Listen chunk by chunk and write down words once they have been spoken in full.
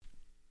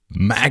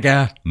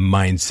MAGA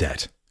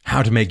Mindset: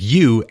 How to Make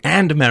You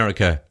and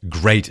America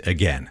Great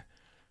Again,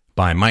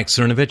 by Mike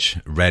Cernovich,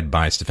 read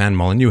by Stefan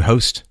Molyneux,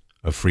 host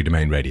of Free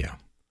Domain Radio.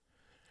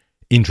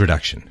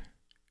 Introduction.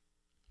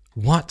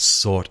 What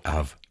sort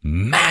of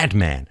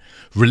madman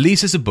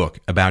releases a book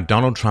about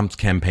Donald Trump's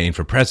campaign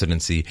for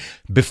presidency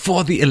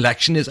before the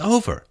election is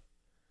over?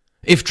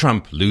 If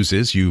Trump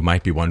loses, you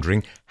might be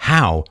wondering,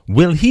 how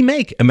will he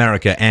make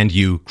America and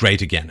you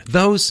great again?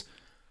 Those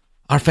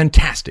are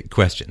fantastic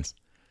questions.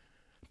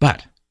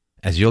 But,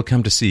 as you'll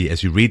come to see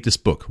as you read this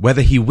book,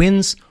 whether he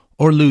wins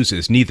or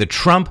loses, neither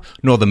Trump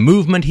nor the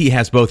movement he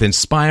has both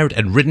inspired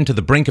and ridden to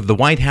the brink of the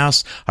White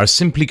House are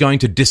simply going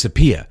to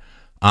disappear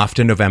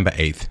after November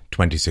 8th,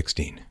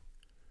 2016.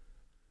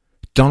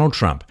 Donald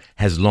Trump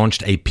has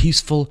launched a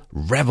peaceful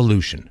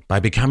revolution by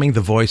becoming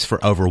the voice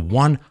for over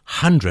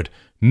 100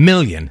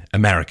 million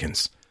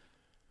Americans.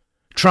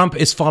 Trump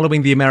is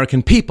following the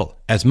American people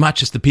as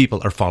much as the people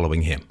are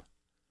following him.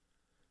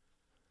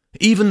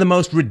 Even the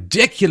most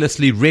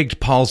ridiculously rigged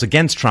polls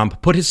against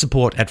Trump put his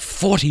support at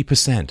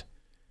 40%.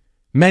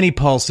 Many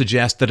polls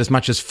suggest that as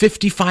much as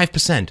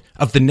 55%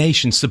 of the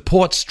nation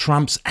supports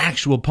Trump's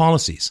actual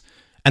policies,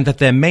 and that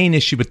their main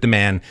issue with the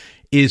man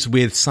is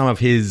with some of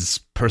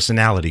his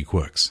personality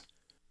quirks.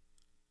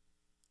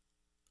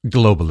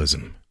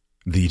 Globalism,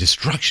 the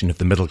destruction of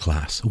the middle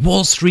class,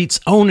 Wall Street's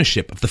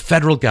ownership of the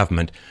federal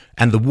government,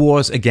 and the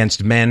wars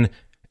against men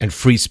and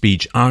free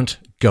speech aren't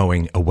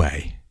going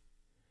away.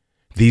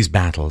 These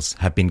battles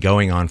have been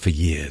going on for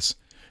years,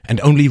 and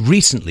only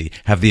recently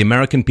have the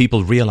American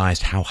people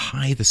realized how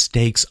high the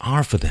stakes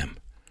are for them.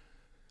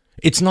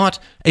 It's not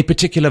a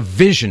particular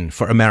vision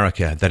for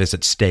America that is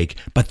at stake,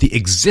 but the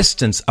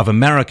existence of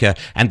America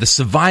and the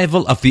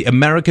survival of the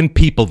American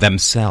people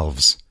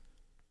themselves.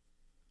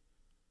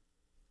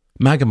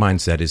 MAGA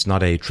Mindset is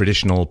not a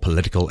traditional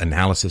political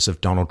analysis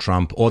of Donald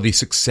Trump or the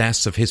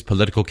success of his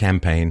political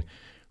campaign,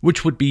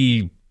 which would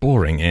be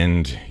boring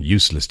and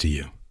useless to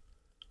you.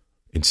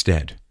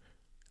 Instead,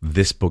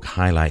 this book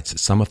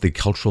highlights some of the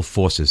cultural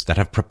forces that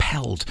have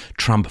propelled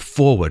Trump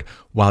forward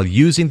while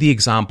using the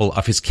example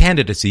of his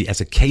candidacy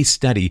as a case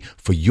study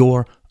for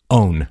your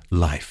own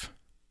life.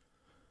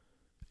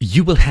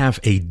 You will have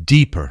a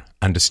deeper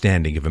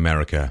understanding of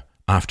America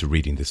after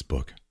reading this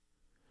book.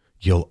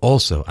 You'll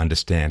also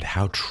understand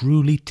how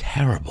truly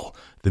terrible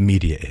the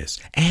media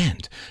is,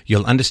 and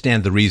you'll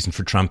understand the reason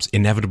for Trump's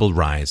inevitable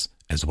rise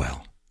as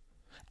well.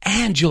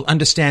 And you'll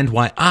understand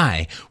why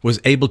I was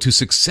able to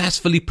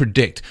successfully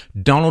predict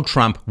Donald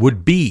Trump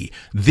would be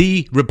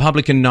the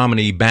Republican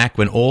nominee back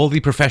when all the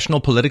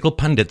professional political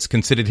pundits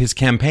considered his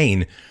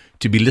campaign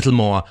to be little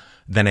more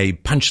than a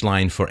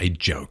punchline for a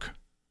joke.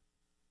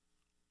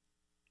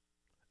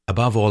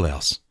 Above all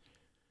else,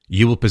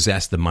 you will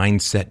possess the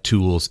mindset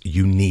tools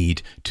you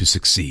need to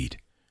succeed.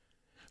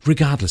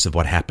 Regardless of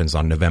what happens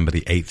on November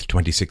the 8th,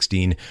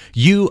 2016,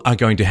 you are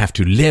going to have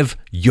to live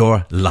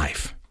your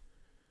life.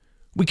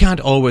 We can't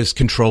always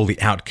control the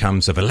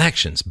outcomes of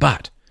elections,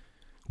 but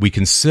we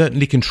can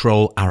certainly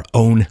control our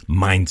own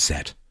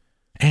mindset.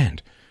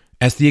 And,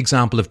 as the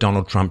example of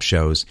Donald Trump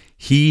shows,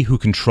 he who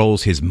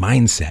controls his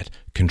mindset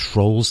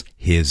controls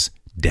his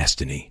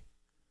destiny.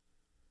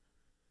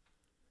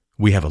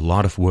 We have a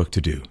lot of work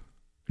to do.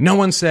 No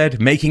one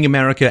said making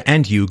America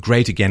and you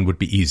great again would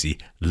be easy.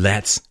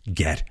 Let's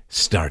get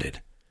started.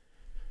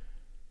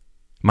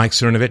 Mike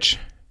Cernovich,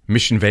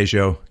 Mission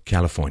Viejo,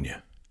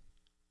 California.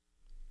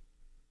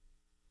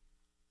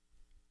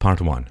 Part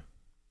 1.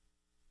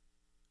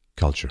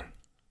 Culture.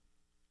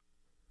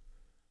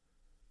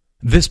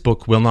 This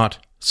book will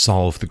not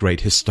solve the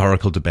great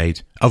historical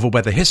debate over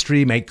whether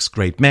history makes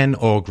great men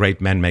or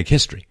great men make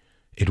history.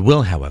 It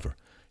will, however,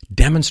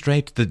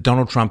 demonstrate that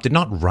Donald Trump did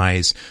not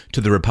rise to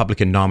the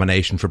Republican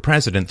nomination for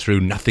president through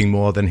nothing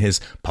more than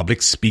his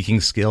public speaking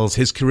skills,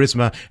 his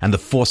charisma, and the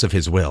force of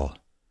his will.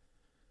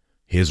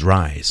 His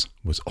rise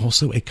was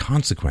also a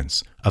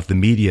consequence of the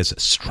media's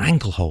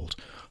stranglehold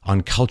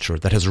on culture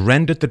that has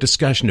rendered the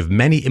discussion of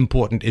many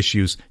important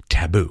issues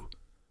taboo.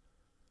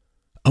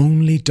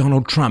 Only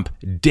Donald Trump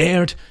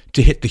dared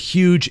to hit the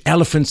huge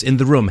elephants in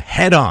the room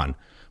head on,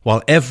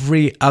 while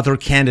every other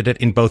candidate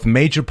in both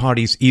major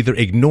parties either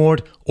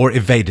ignored or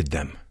evaded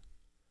them.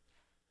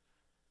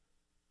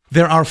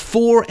 There are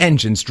 4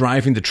 engines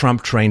driving the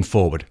Trump train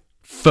forward.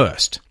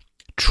 First,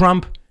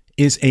 Trump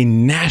is a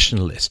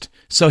nationalist,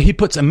 so he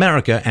puts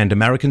America and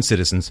American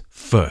citizens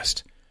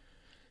first.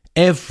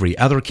 Every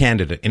other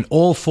candidate in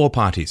all 4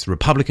 parties,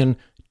 Republican,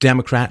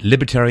 Democrat,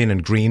 Libertarian,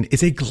 and Green,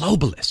 is a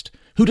globalist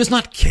who does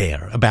not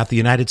care about the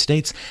United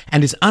States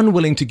and is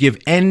unwilling to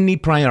give any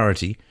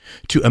priority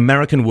to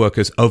American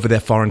workers over their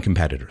foreign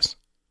competitors.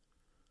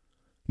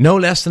 No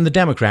less than the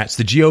Democrats,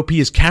 the GOP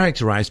is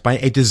characterized by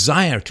a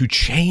desire to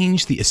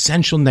change the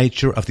essential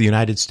nature of the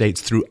United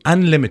States through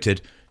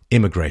unlimited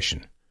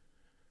immigration.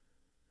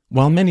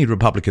 While many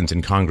Republicans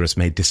in Congress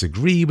may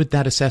disagree with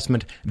that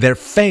assessment, their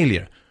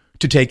failure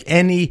to take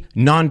any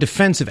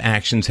non-defensive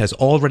actions has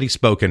already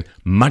spoken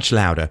much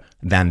louder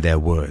than their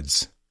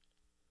words.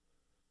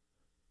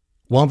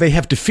 While they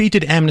have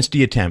defeated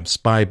amnesty attempts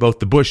by both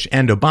the Bush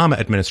and Obama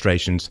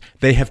administrations,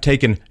 they have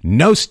taken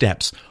no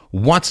steps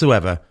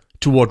whatsoever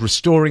toward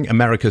restoring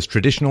America's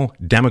traditional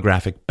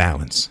demographic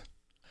balance.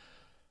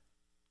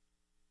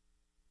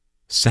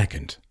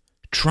 Second,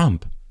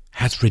 Trump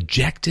has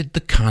rejected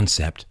the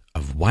concept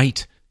of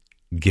white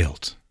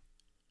guilt.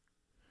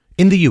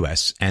 In the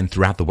US and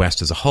throughout the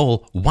West as a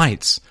whole,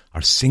 whites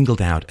are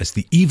singled out as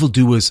the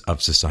evildoers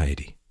of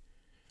society.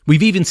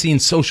 We've even seen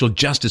social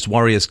justice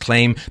warriors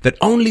claim that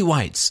only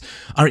whites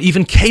are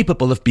even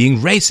capable of being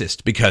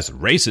racist because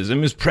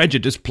racism is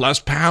prejudice plus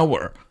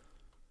power.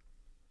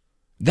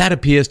 That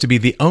appears to be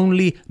the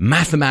only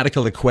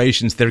mathematical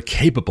equations they're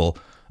capable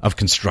of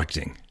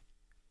constructing.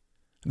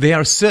 They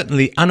are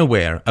certainly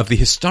unaware of the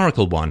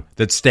historical one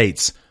that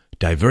states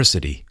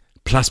diversity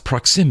plus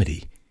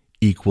proximity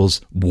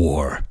equals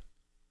war.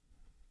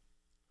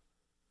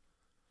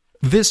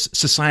 This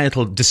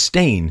societal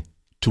disdain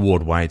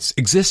toward whites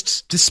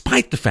exists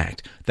despite the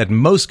fact that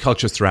most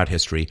cultures throughout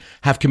history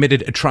have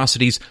committed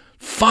atrocities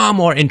far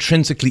more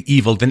intrinsically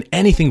evil than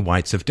anything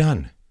whites have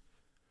done.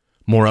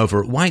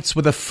 Moreover, whites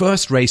were the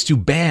first race to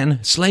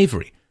ban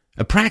slavery,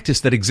 a practice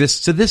that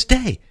exists to this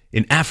day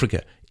in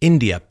Africa,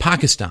 India,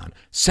 Pakistan,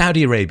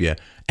 Saudi Arabia,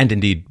 and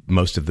indeed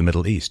most of the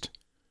Middle East.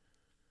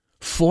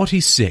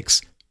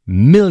 46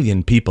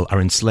 million people are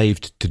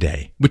enslaved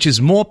today, which is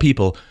more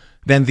people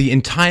than the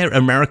entire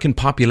American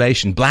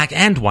population, black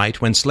and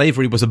white, when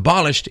slavery was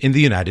abolished in the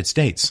United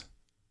States.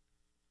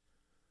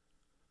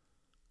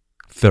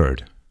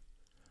 Third,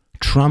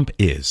 Trump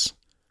is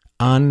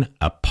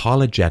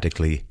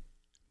unapologetically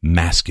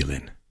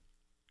masculine.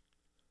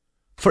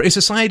 For a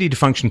society to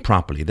function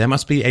properly, there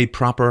must be a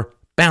proper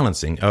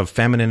balancing of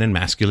feminine and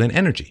masculine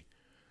energy.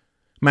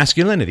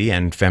 Masculinity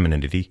and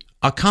femininity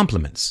are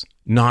complements,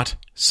 not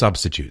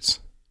substitutes.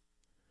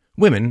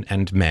 Women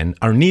and men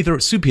are neither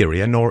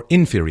superior nor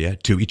inferior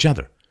to each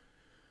other.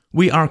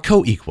 We are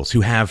co-equals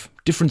who have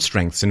different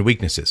strengths and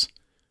weaknesses.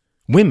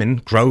 Women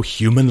grow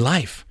human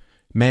life.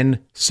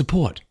 Men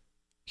support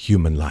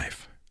human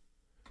life.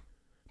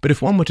 But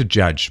if one were to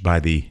judge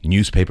by the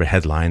newspaper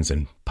headlines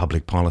and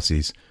public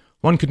policies,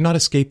 one could not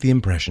escape the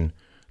impression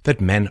that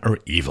men are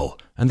evil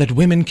and that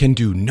women can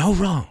do no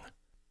wrong.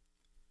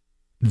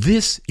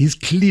 This is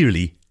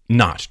clearly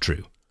not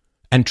true,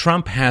 and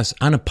Trump has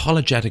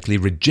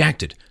unapologetically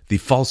rejected the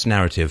false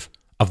narrative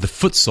of the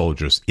foot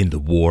soldiers in the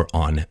war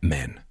on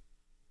men.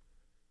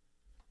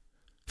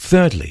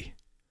 Thirdly,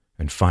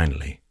 and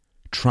finally,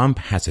 Trump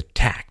has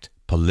attacked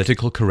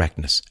political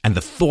correctness and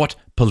the thought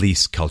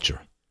police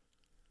culture.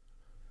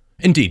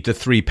 Indeed, the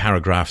 3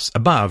 paragraphs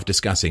above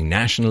discussing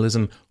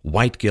nationalism,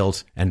 white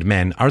guilt, and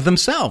men are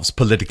themselves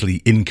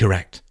politically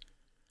incorrect.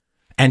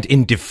 And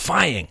in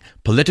defying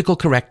political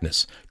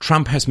correctness,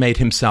 Trump has made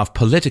himself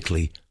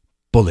politically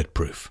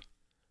bulletproof.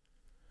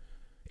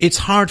 It's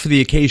hard for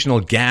the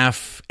occasional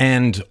gaffe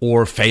and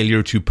or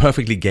failure to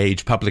perfectly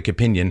gauge public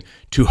opinion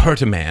to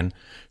hurt a man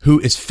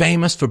who is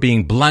famous for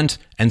being blunt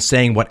and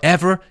saying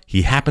whatever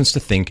he happens to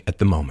think at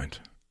the moment.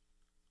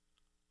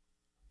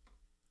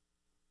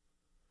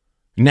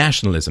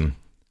 Nationalism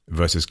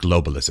versus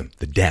globalism,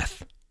 the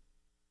death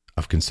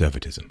of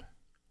conservatism.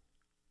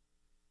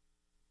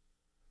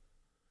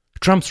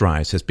 Trump's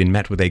rise has been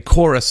met with a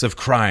chorus of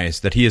cries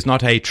that he is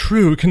not a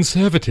true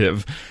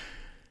conservative,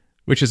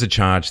 which is a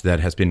charge that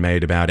has been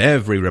made about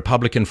every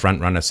Republican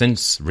frontrunner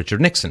since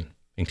Richard Nixon,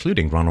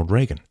 including Ronald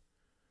Reagan.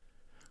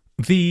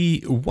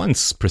 The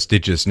once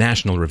prestigious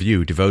National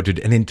Review devoted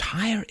an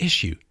entire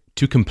issue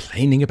to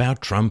complaining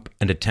about Trump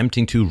and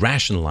attempting to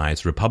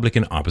rationalize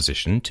Republican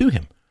opposition to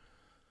him.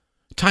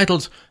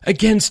 Titled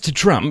Against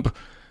Trump,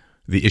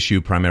 the issue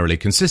primarily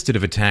consisted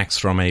of attacks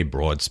from a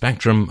broad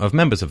spectrum of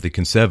members of the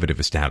conservative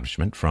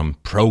establishment, from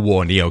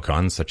pro-war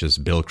neocons such as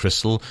Bill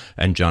Kristol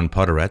and John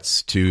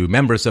Podhoretz to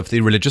members of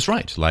the religious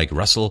right like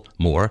Russell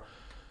Moore,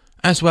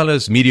 as well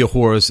as media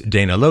whores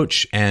Dana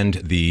Loesch and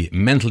the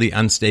mentally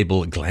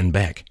unstable Glenn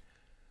Beck.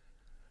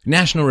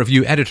 National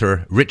Review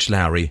editor Rich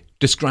Lowry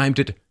described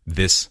it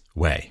this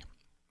way.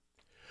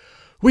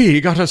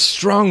 We got a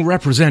strong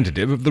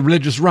representative of the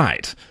religious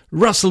right,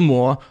 Russell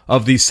Moore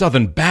of the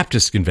Southern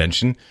Baptist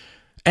Convention,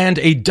 and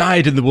a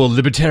dyed-in-the-wool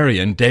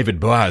libertarian, David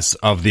Boaz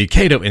of the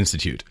Cato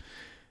Institute.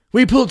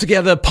 We pulled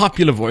together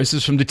popular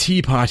voices from the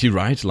Tea Party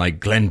right,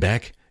 like Glenn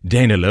Beck,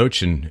 Dana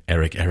Loesch, and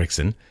Eric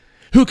Erickson,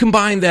 who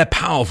combined their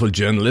powerful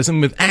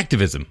journalism with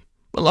activism,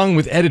 along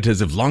with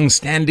editors of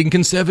long-standing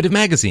conservative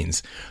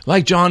magazines,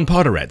 like John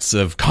Podhoretz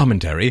of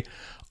Commentary,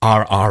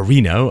 R.R.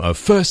 Reno of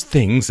First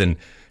Things, and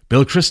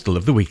Bill Kristol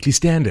of the Weekly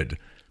Standard.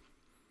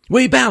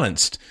 We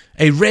balanced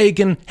a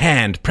Reagan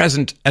hand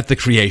present at the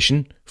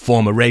creation,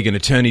 former Reagan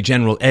Attorney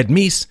General Ed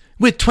Meese,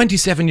 with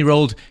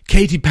 27-year-old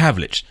Katie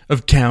Pavlich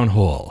of Town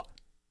Hall.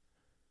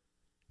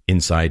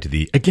 Inside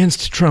the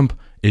Against Trump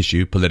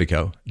issue,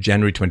 Politico,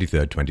 January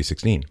 23,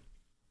 2016.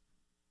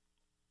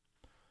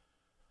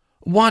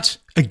 What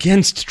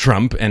Against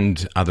Trump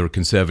and other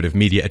conservative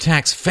media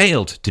attacks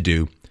failed to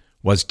do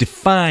was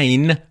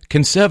define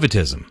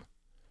conservatism.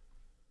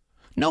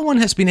 no one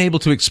has been able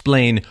to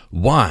explain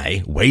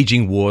why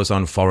waging wars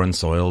on foreign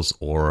soils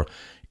or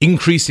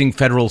increasing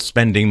federal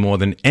spending more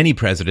than any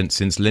president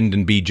since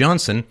Lyndon B.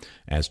 Johnson,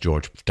 as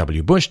George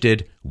W. Bush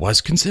did, was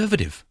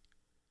conservative.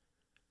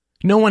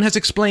 No one has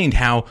explained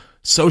how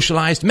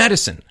socialized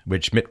medicine,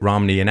 which Mitt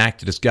Romney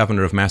enacted as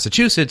governor of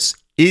Massachusetts,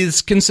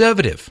 is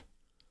conservative.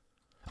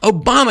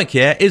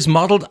 Obamacare is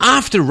modeled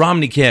after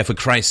Romneycare, for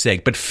Christ's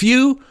sake, but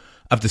few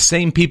of the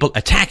same people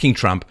attacking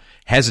Trump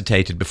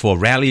hesitated before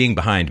rallying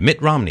behind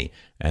Mitt Romney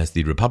as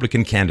the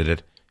Republican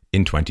candidate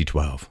in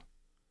 2012.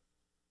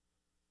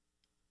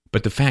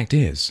 But the fact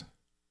is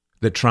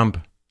that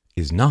Trump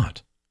is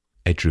not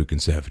a true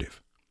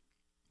conservative,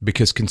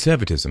 because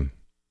conservatism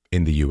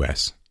in the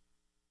U.S.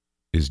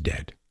 is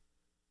dead.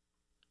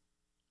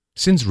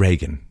 Since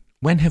Reagan,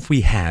 when have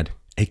we had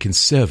a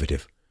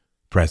conservative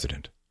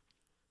president?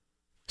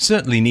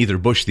 Certainly neither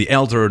Bush the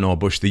elder nor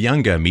Bush the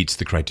younger meets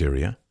the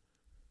criteria.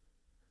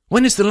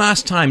 When is the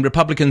last time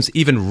Republicans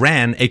even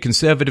ran a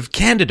conservative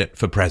candidate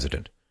for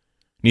president?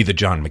 Neither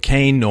John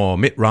McCain nor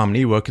Mitt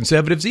Romney were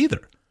conservatives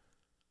either.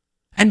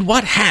 And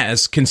what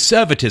has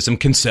conservatism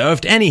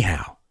conserved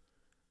anyhow?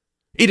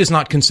 It has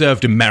not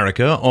conserved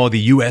America or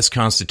the U.S.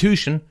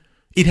 Constitution.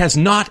 It has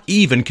not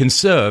even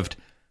conserved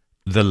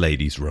the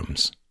ladies'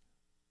 rooms.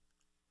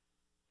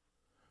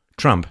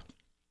 Trump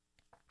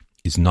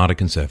is not a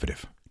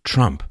conservative.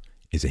 Trump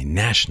is a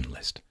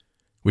nationalist,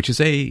 which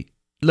is a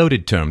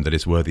loaded term that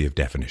is worthy of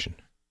definition.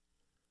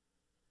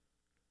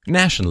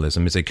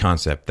 Nationalism is a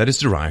concept that is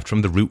derived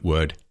from the root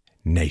word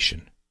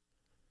nation.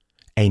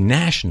 A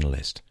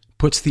nationalist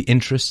puts the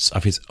interests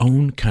of his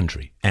own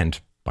country,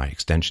 and, by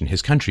extension,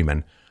 his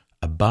countrymen,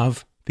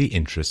 above the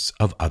interests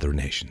of other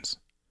nations.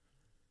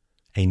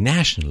 A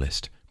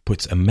nationalist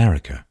puts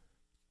America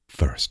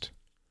first.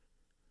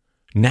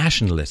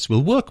 Nationalists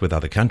will work with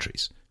other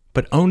countries,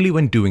 but only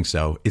when doing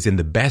so is in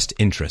the best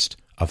interest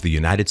of the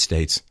United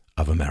States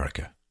of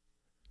America.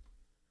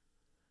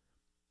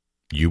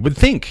 You would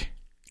think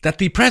that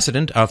the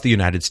President of the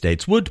United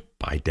States would,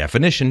 by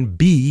definition,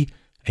 be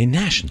a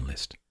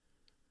nationalist.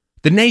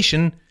 The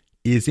nation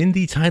is in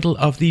the title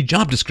of the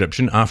job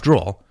description, after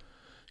all,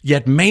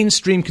 yet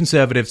mainstream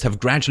conservatives have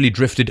gradually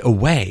drifted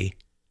away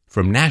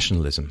from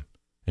nationalism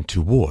and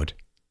toward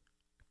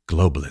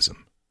globalism.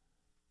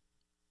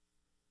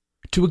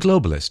 To a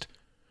globalist,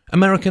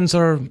 Americans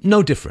are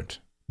no different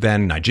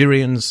than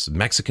Nigerians,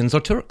 Mexicans,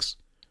 or Turks.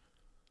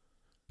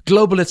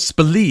 Globalists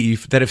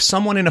believe that if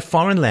someone in a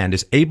foreign land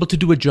is able to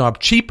do a job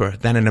cheaper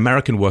than an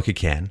American worker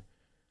can,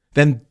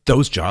 then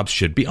those jobs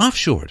should be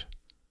offshored.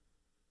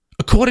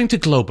 According to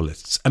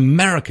globalists,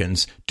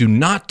 Americans do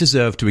not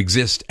deserve to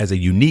exist as a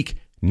unique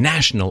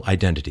national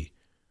identity,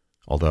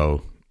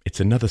 although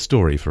it's another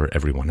story for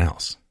everyone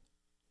else.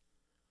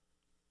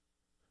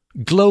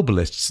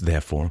 Globalists,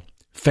 therefore,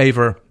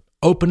 favor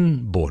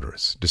open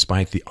borders,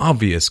 despite the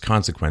obvious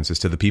consequences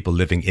to the people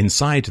living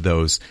inside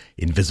those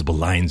invisible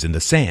lines in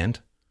the sand.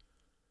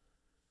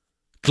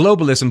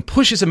 Globalism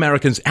pushes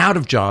Americans out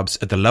of jobs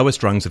at the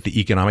lowest rungs of the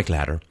economic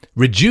ladder,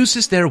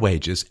 reduces their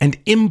wages, and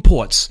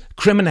imports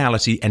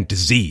criminality and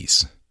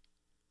disease.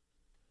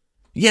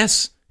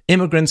 Yes,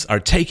 immigrants are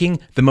taking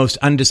the most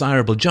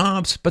undesirable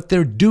jobs, but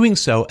they're doing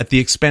so at the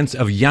expense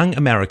of young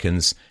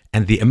Americans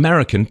and the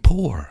American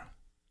poor.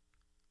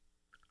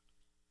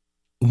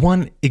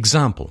 One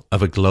example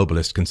of a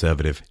globalist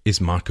conservative is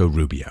Marco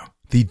Rubio,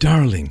 the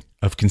darling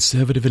of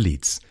conservative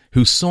elites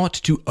who sought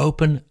to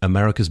open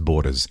America's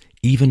borders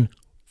even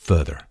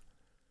further.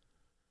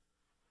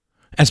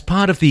 As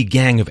part of the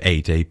Gang of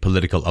Eight, a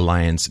political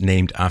alliance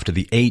named after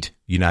the 8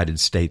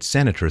 United States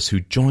senators who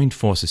joined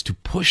forces to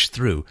push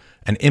through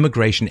an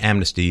immigration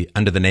amnesty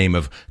under the name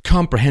of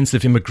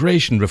comprehensive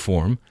immigration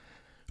reform,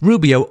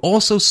 Rubio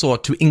also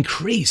sought to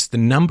increase the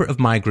number of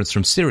migrants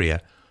from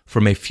Syria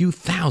from a few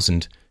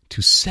thousand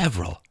to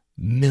several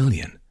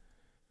million.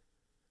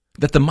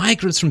 That the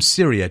migrants from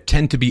Syria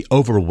tend to be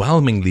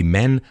overwhelmingly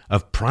men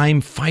of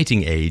prime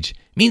fighting age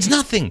means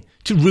nothing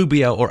to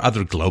Rubio or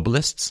other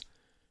globalists.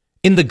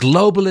 In the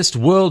globalist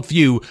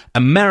worldview,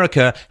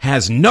 America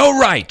has no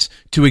right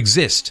to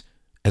exist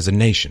as a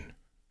nation.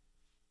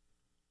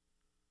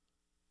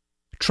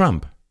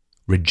 Trump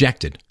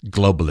rejected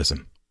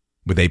globalism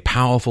with a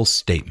powerful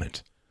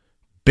statement: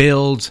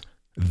 build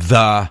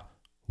the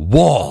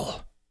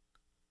wall.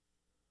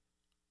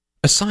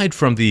 Aside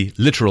from the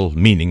literal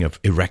meaning of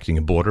erecting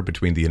a border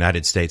between the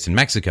United States and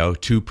Mexico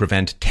to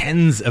prevent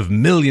tens of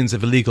millions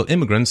of illegal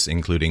immigrants,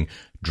 including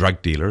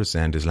drug dealers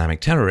and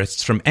Islamic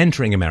terrorists, from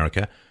entering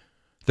America,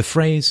 the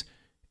phrase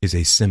is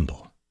a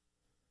symbol.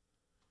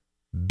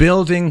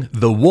 Building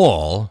the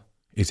wall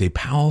is a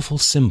powerful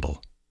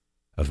symbol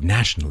of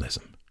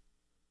nationalism.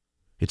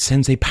 It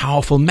sends a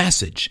powerful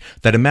message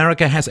that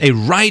America has a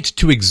right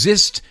to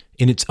exist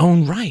in its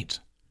own right.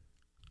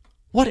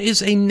 What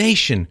is a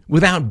nation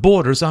without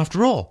borders,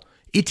 after all?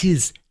 It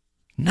is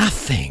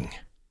nothing.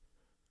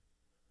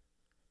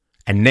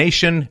 A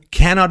nation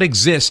cannot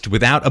exist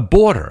without a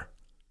border,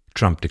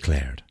 Trump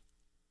declared.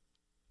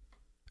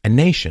 A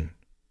nation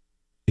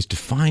is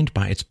defined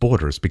by its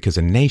borders because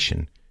a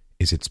nation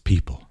is its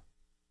people.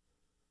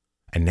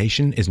 A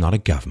nation is not a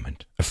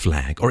government, a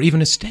flag, or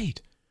even a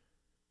state.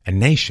 A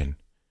nation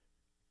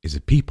is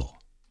a people.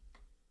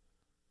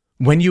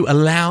 When you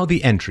allow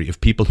the entry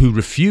of people who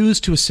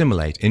refuse to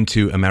assimilate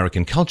into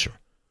American culture,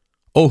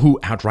 or who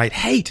outright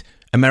hate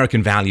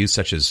American values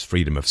such as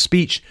freedom of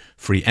speech,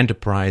 free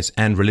enterprise,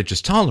 and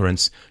religious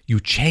tolerance, you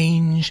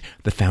change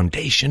the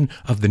foundation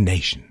of the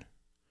nation,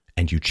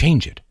 and you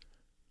change it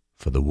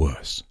for the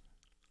worse.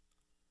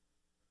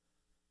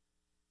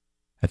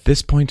 At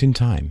this point in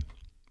time,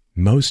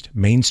 most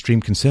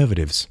mainstream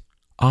conservatives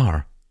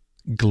are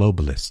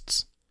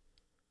globalists.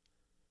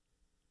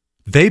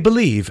 They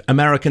believe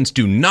Americans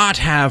do not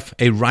have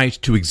a right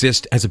to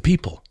exist as a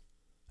people,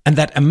 and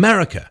that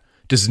America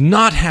does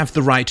not have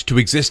the right to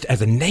exist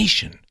as a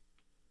nation.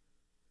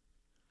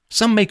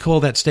 Some may call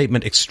that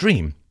statement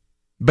extreme,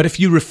 but if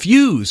you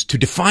refuse to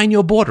define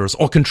your borders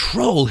or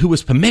control who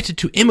is permitted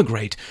to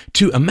immigrate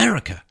to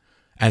America,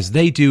 as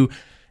they do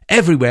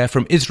everywhere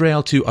from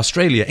Israel to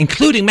Australia,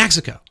 including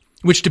Mexico,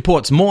 which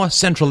deports more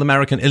Central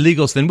American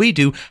illegals than we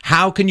do,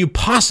 how can you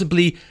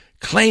possibly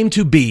claim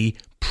to be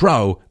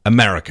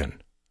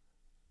pro-American?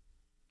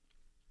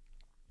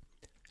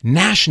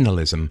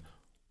 Nationalism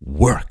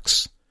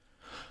works.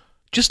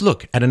 Just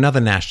look at another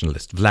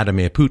nationalist,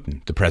 Vladimir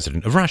Putin, the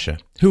president of Russia,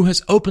 who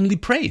has openly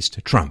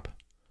praised Trump.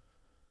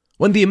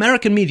 When the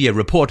American media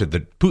reported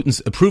that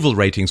Putin's approval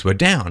ratings were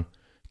down,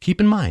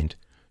 keep in mind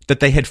that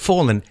they had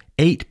fallen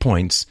 8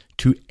 points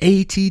to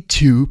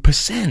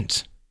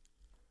 82%.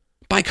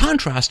 By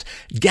contrast,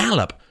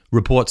 Gallup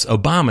reports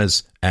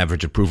Obama's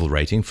average approval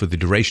rating for the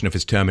duration of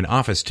his term in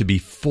office to be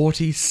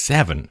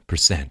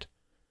 47%.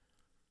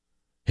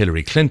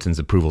 Hillary Clinton's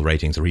approval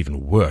ratings are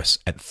even worse,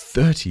 at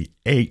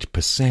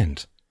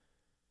 38%.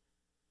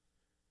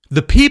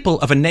 The people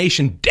of a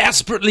nation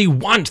desperately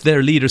want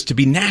their leaders to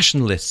be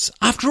nationalists.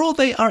 After all,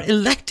 they are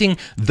electing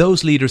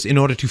those leaders in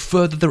order to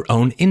further their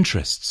own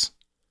interests.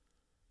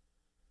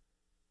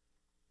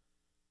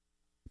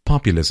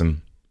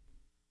 Populism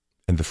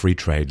and the free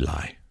trade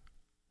lie.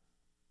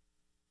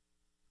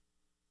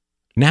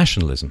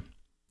 Nationalism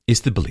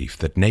is the belief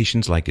that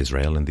nations like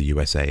Israel and the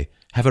USA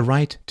have a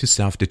right to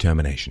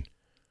self-determination.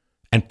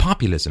 And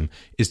populism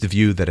is the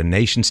view that a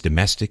nation's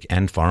domestic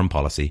and foreign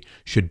policy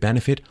should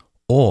benefit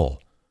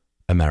all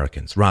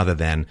Americans rather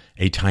than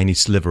a tiny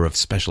sliver of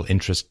special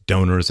interest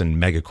donors and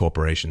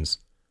megacorporations.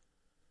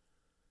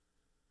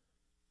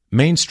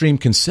 Mainstream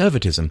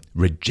conservatism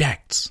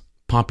rejects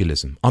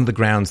populism on the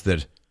grounds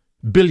that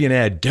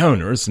billionaire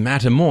donors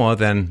matter more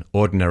than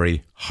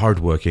ordinary,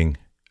 hardworking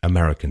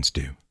Americans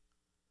do.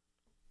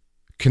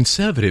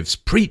 Conservatives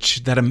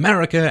preach that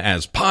America,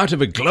 as part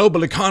of a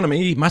global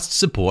economy, must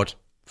support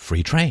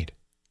free trade.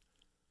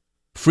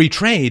 Free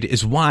trade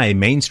is why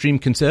mainstream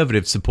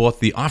conservatives support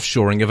the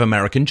offshoring of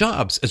American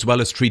jobs, as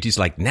well as treaties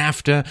like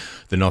NAFTA,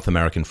 the North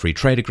American Free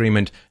Trade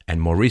Agreement, and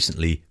more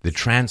recently, the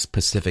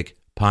Trans-Pacific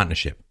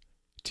Partnership,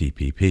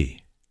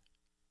 TPP.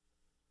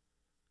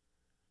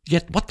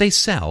 Yet what they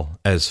sell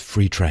as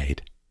free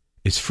trade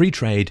is free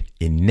trade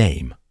in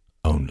name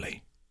only.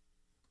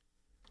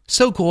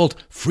 So-called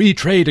free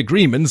trade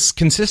agreements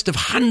consist of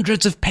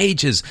hundreds of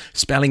pages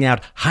spelling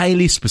out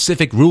highly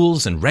specific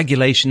rules and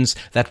regulations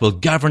that will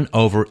govern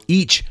over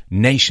each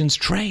nation's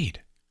trade.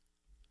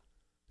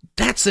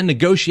 That's a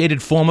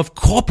negotiated form of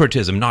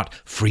corporatism, not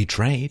free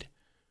trade.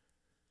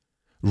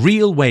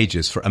 Real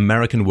wages for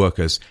American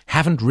workers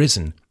haven't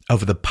risen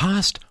over the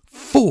past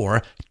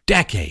 4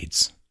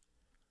 decades.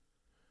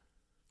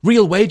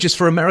 Real wages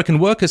for American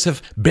workers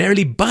have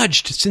barely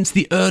budged since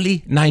the early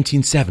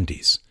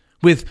 1970s.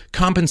 With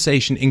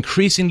compensation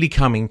increasingly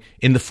coming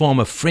in the form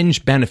of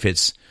fringe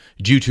benefits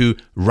due to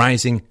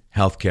rising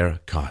healthcare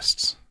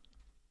costs.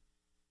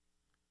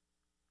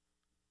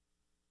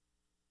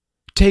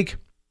 Take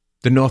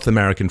the North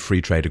American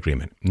Free Trade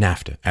Agreement,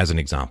 NAFTA, as an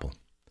example.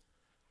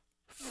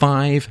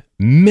 5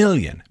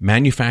 million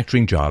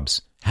manufacturing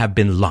jobs have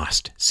been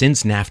lost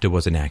since NAFTA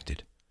was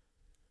enacted.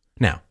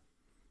 Now,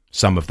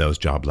 some of those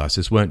job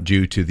losses weren't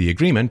due to the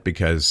agreement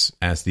because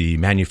as the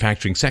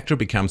manufacturing sector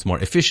becomes more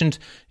efficient,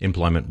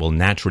 employment will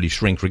naturally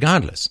shrink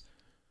regardless.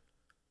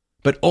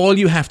 But all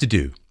you have to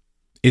do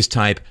is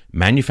type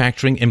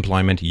manufacturing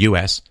employment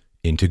US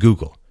into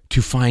Google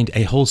to find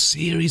a whole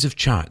series of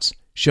charts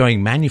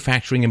showing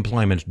manufacturing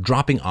employment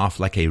dropping off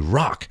like a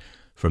rock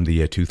from the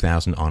year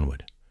 2000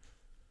 onward.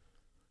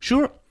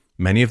 Sure,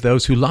 many of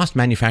those who lost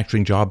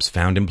manufacturing jobs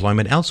found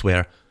employment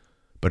elsewhere,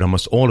 but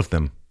almost all of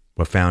them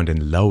were found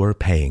in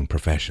lower-paying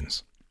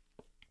professions.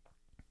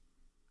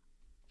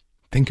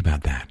 Think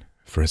about that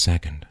for a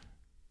second.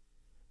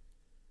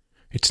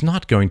 It's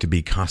not going to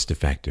be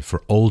cost-effective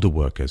for older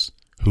workers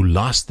who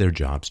lost their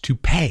jobs to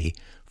pay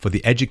for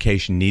the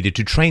education needed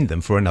to train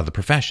them for another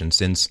profession,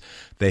 since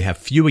they have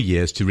fewer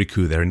years to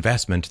recoup their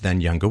investment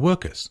than younger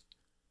workers.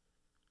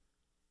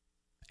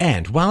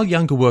 And while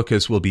younger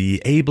workers will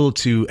be able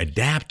to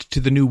adapt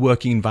to the new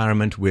working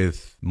environment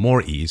with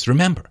more ease,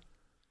 remember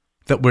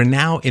that we're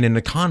now in an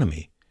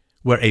economy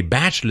where a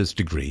bachelor's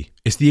degree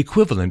is the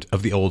equivalent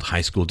of the old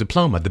high school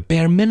diploma, the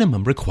bare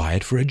minimum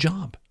required for a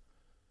job.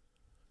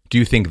 Do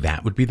you think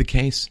that would be the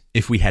case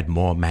if we had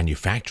more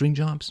manufacturing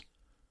jobs?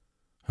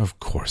 Of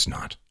course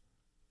not.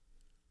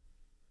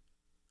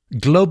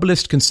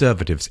 Globalist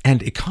conservatives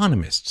and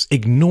economists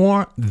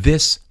ignore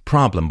this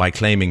problem by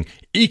claiming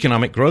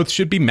economic growth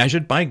should be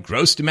measured by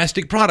gross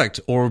domestic product,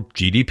 or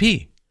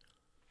GDP.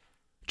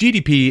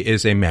 GDP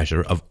is a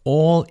measure of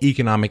all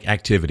economic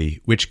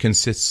activity which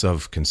consists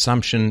of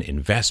consumption,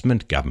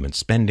 investment, government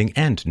spending,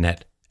 and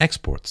net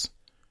exports.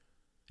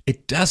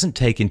 It doesn't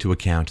take into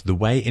account the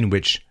way in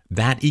which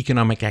that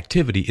economic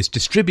activity is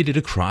distributed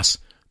across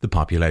the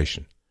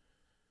population.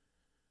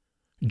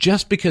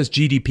 Just because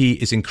GDP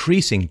is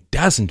increasing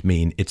doesn't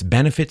mean its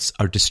benefits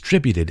are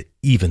distributed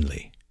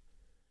evenly.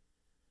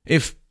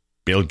 If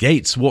Bill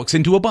Gates walks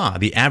into a bar,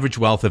 the average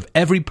wealth of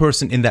every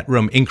person in that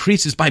room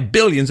increases by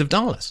billions of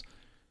dollars.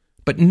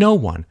 But no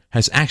one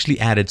has actually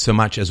added so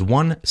much as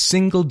one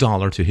single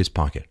dollar to his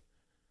pocket.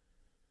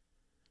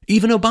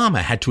 Even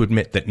Obama had to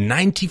admit that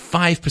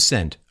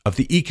 95% of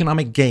the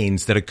economic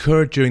gains that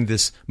occurred during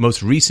this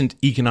most recent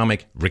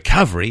economic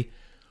recovery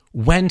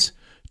went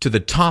to the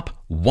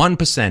top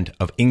 1%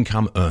 of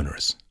income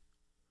earners.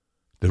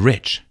 The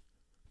rich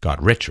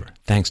got richer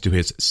thanks to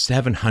his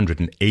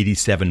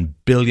 $787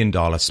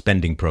 billion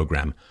spending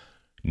program.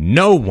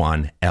 No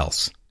one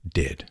else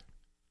did.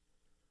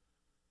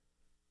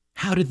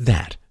 How did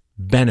that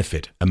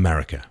benefit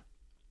America?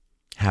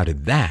 How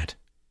did that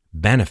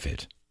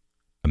benefit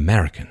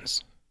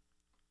Americans?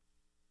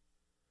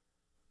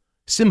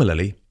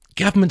 Similarly,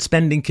 government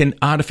spending can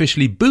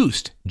artificially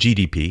boost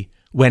GDP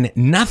when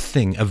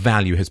nothing of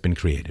value has been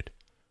created.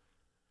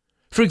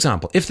 For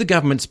example, if the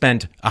government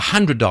spent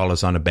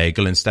 $100 on a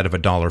bagel instead of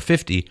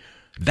 $1.50,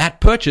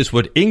 that purchase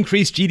would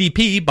increase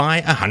GDP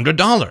by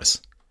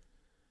 $100.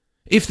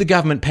 If the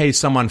government pays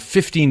someone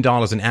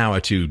 $15 an hour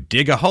to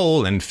dig a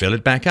hole and fill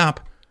it back up,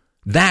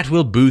 that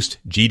will boost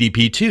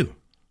GDP too.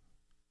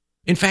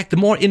 In fact, the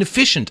more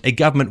inefficient a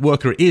government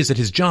worker is at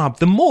his job,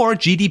 the more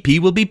GDP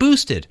will be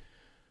boosted.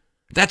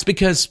 That's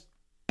because,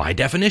 by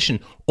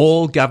definition,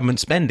 all government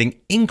spending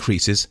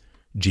increases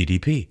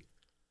GDP.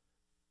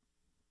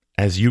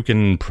 As you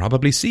can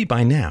probably see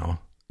by now,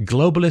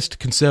 globalist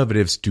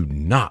conservatives do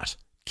not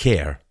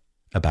care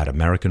about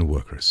American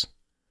workers.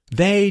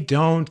 They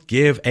don't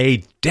give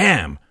a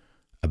damn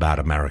about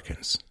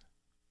Americans.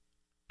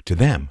 To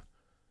them,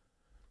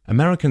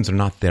 Americans are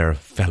not their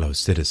fellow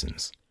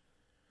citizens,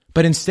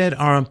 but instead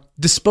are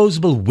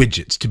disposable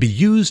widgets to be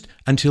used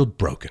until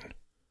broken.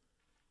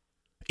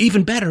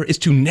 Even better is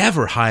to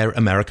never hire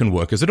American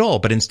workers at all,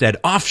 but instead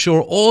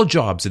offshore all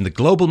jobs in the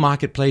global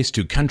marketplace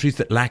to countries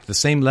that lack the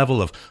same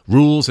level of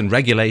rules and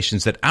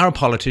regulations that our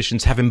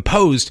politicians have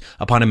imposed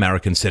upon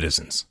American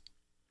citizens.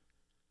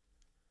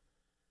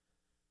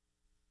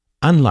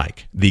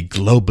 Unlike the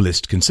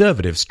globalist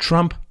conservatives,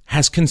 Trump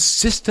has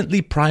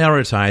consistently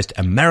prioritized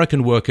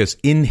American workers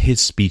in his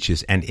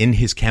speeches and in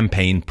his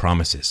campaign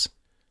promises.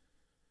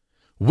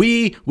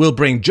 "We will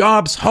bring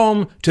jobs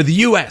home to the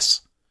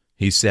U.S.,"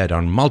 he said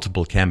on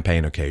multiple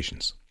campaign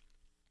occasions.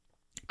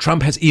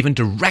 Trump has even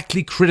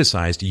directly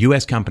criticized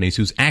U.S. companies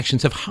whose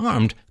actions have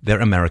harmed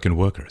their American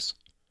workers.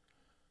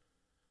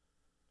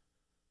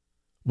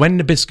 When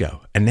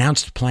Nabisco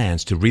announced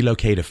plans to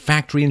relocate a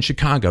factory in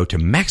Chicago to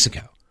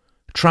Mexico,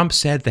 Trump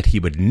said that he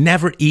would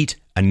never eat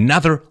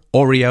another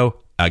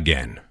Oreo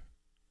again.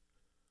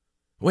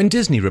 When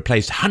Disney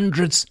replaced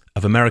hundreds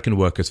of American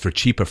workers for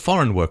cheaper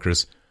foreign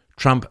workers,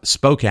 Trump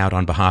spoke out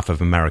on behalf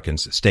of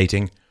Americans,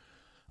 stating,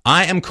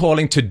 "I am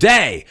calling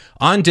today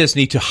on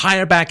Disney to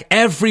hire back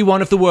every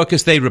one of the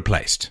workers they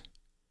replaced."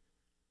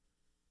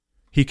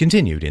 He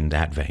continued in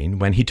that vein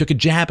when he took a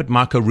jab at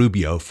Marco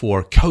Rubio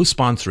for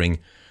co-sponsoring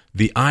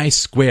the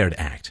I-Squared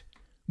Act,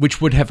 which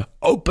would have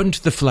opened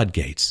the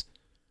floodgates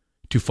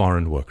to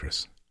foreign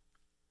workers.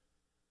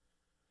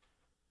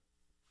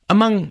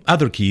 Among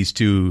other keys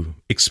to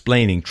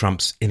explaining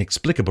Trump's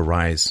inexplicable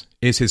rise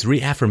is his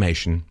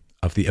reaffirmation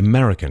of the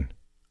American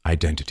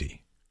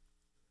identity.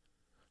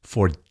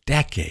 For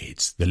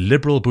decades, the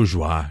liberal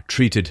bourgeois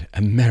treated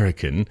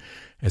American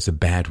as a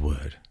bad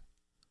word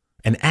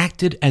and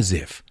acted as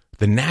if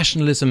the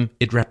nationalism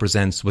it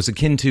represents was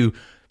akin to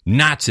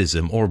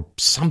Nazism or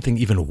something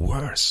even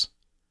worse.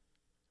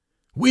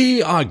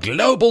 "We are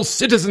global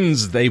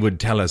citizens," they would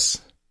tell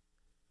us.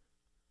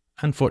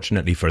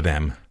 Unfortunately for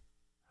them,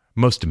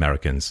 most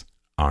Americans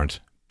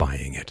aren't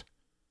buying it.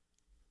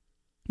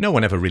 No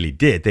one ever really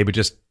did. They were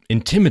just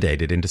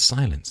intimidated into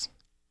silence.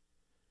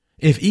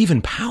 If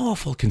even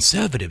powerful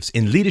conservatives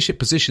in leadership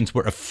positions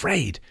were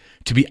afraid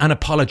to be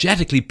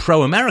unapologetically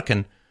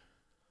pro-American,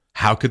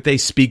 how could they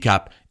speak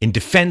up in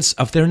defense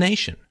of their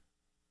nation?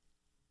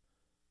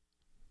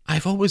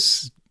 I've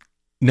always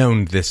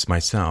known this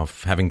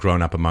myself, having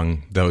grown up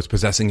among those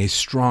possessing a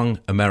strong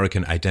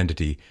American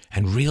identity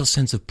and real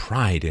sense of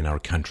pride in our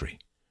country.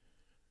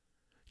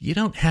 You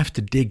don't have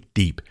to dig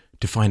deep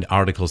to find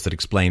articles that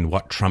explain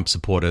what Trump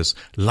supporters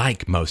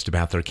like most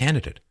about their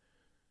candidate.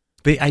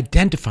 They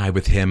identify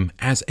with him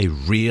as a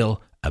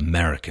real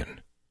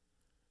American.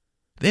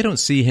 They don't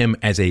see him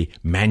as a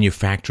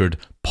manufactured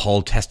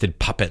poll-tested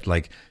puppet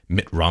like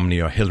Mitt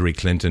Romney or Hillary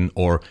Clinton,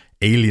 or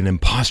alien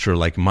imposter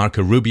like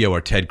Marco Rubio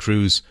or Ted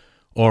Cruz,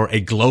 or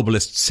a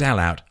globalist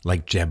sellout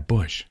like Jeb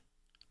Bush.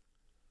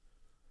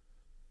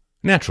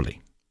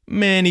 Naturally,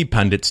 many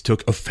pundits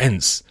took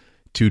offense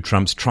to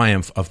Trump's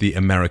triumph of the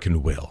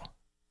American will.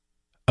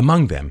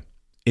 Among them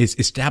is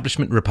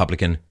establishment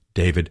Republican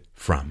David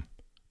Frum,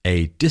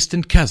 a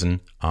distant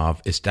cousin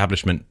of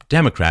establishment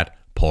Democrat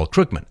Paul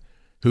Krugman,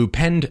 who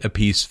penned a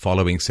piece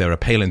following Sarah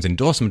Palin's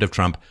endorsement of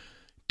Trump,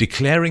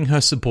 declaring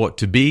her support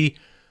to be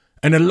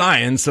an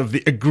alliance of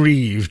the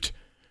aggrieved.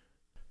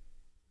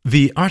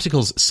 The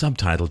article's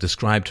subtitle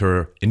described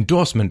her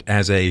endorsement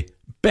as a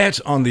bet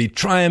on the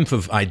triumph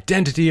of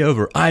identity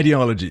over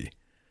ideology.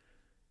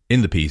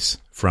 In the piece,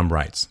 Frum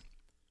writes,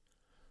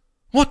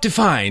 "What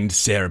defined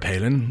Sarah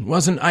Palin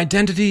was an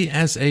identity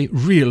as a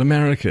real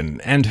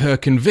American and her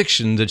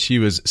conviction that she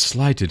was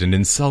slighted and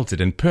insulted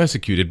and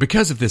persecuted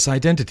because of this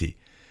identity.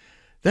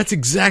 That's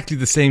exactly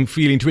the same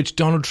feeling to which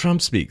Donald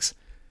Trump speaks,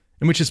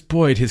 and which has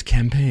buoyed his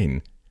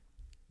campaign.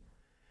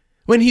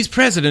 When he's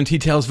president, he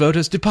tells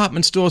voters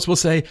department stores will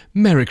say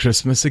Merry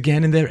Christmas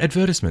again in their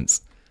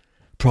advertisements.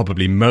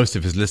 Probably most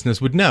of his listeners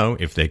would know,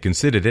 if they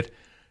considered it,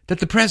 that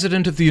the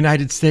President of the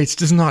United States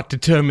does not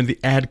determine the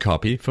ad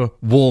copy for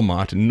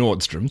Walmart and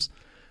Nordstrom's.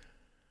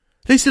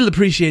 They still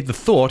appreciate the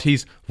thought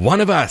he's one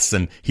of us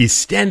and he's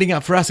standing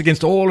up for us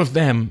against all of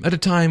them at a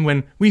time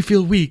when we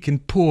feel weak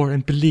and poor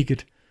and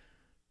beleaguered,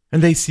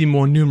 and they seem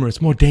more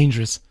numerous, more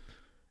dangerous,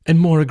 and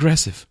more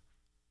aggressive."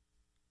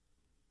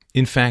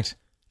 In fact,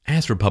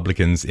 as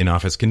Republicans in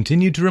office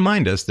continue to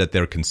remind us that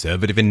they're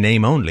conservative in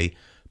name only,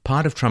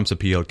 part of Trump's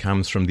appeal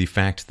comes from the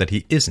fact that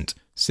he isn't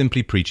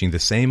simply preaching the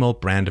same old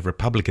brand of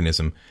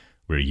republicanism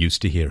we're used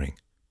to hearing.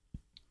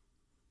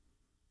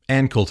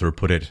 Ann Coulter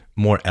put it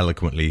more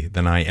eloquently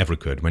than I ever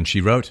could when she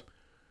wrote,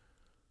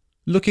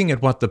 "Looking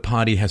at what the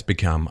party has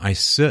become, I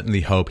certainly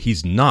hope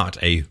he's not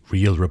a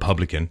real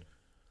Republican.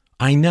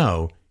 I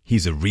know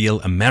he's a real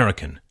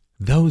American.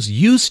 Those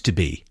used to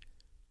be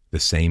the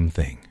same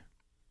thing."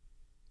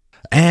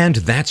 And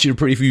that's your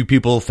preview,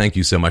 people. Thank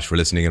you so much for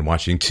listening and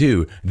watching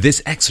to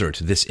this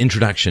excerpt, this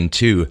introduction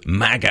to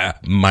MAGA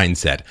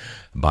Mindset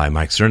by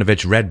Mike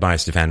Cernovich, read by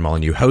Stefan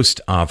Molyneux,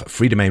 host of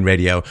Free Domain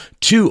Radio.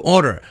 To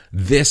order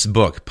this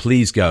book,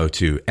 please go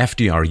to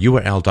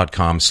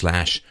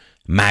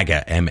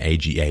fdrurl.com/MAGA,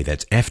 M-A-G-A.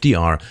 That's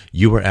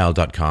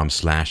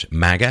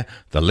fdrurl.com/MAGA.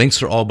 The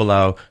links are all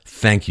below.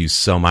 Thank you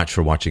so much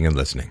for watching and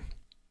listening.